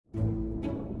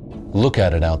Look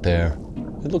at it out there.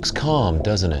 It looks calm,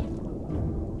 doesn't it?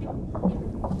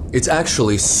 It's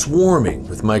actually swarming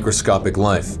with microscopic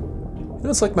life. You know,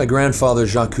 it's like my grandfather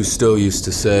Jacques Cousteau used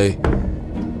to say,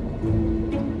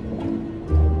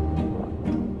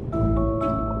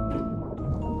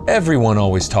 everyone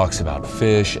always talks about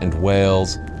fish and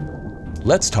whales.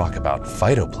 Let's talk about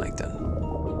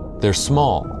phytoplankton. They're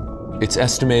small. It's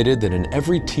estimated that in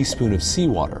every teaspoon of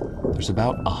seawater, there's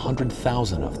about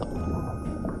 100,000 of them.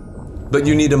 But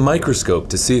you need a microscope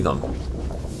to see them.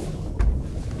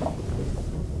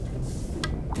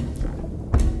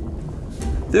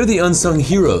 They're the unsung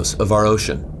heroes of our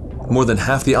ocean. More than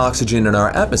half the oxygen in our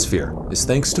atmosphere is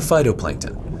thanks to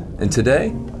phytoplankton. And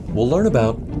today, we'll learn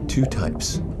about two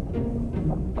types.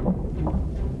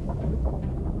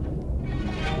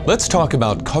 Let's talk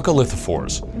about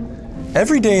coccolithophores.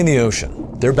 Every day in the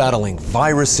ocean, they're battling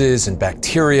viruses and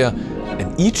bacteria,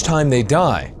 and each time they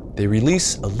die, they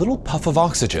release a little puff of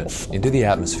oxygen into the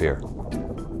atmosphere.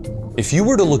 If you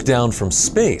were to look down from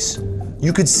space,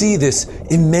 you could see this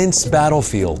immense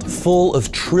battlefield full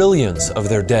of trillions of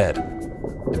their dead.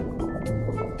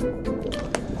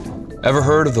 Ever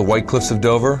heard of the White Cliffs of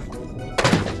Dover?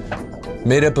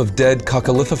 Made up of dead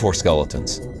coccolithophore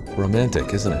skeletons.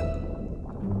 Romantic, isn't it?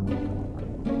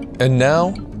 And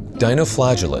now,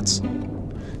 dinoflagellates.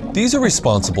 These are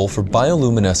responsible for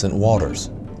bioluminescent waters,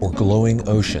 or glowing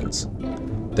oceans.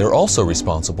 They're also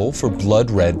responsible for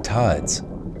blood-red tides.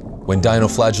 When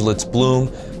dinoflagellates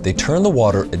bloom, they turn the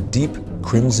water a deep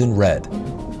crimson red.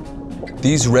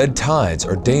 These red tides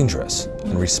are dangerous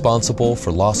and responsible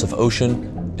for loss of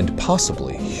ocean and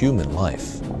possibly human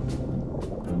life.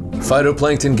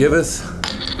 Phytoplankton giveth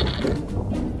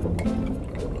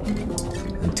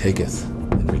and taketh.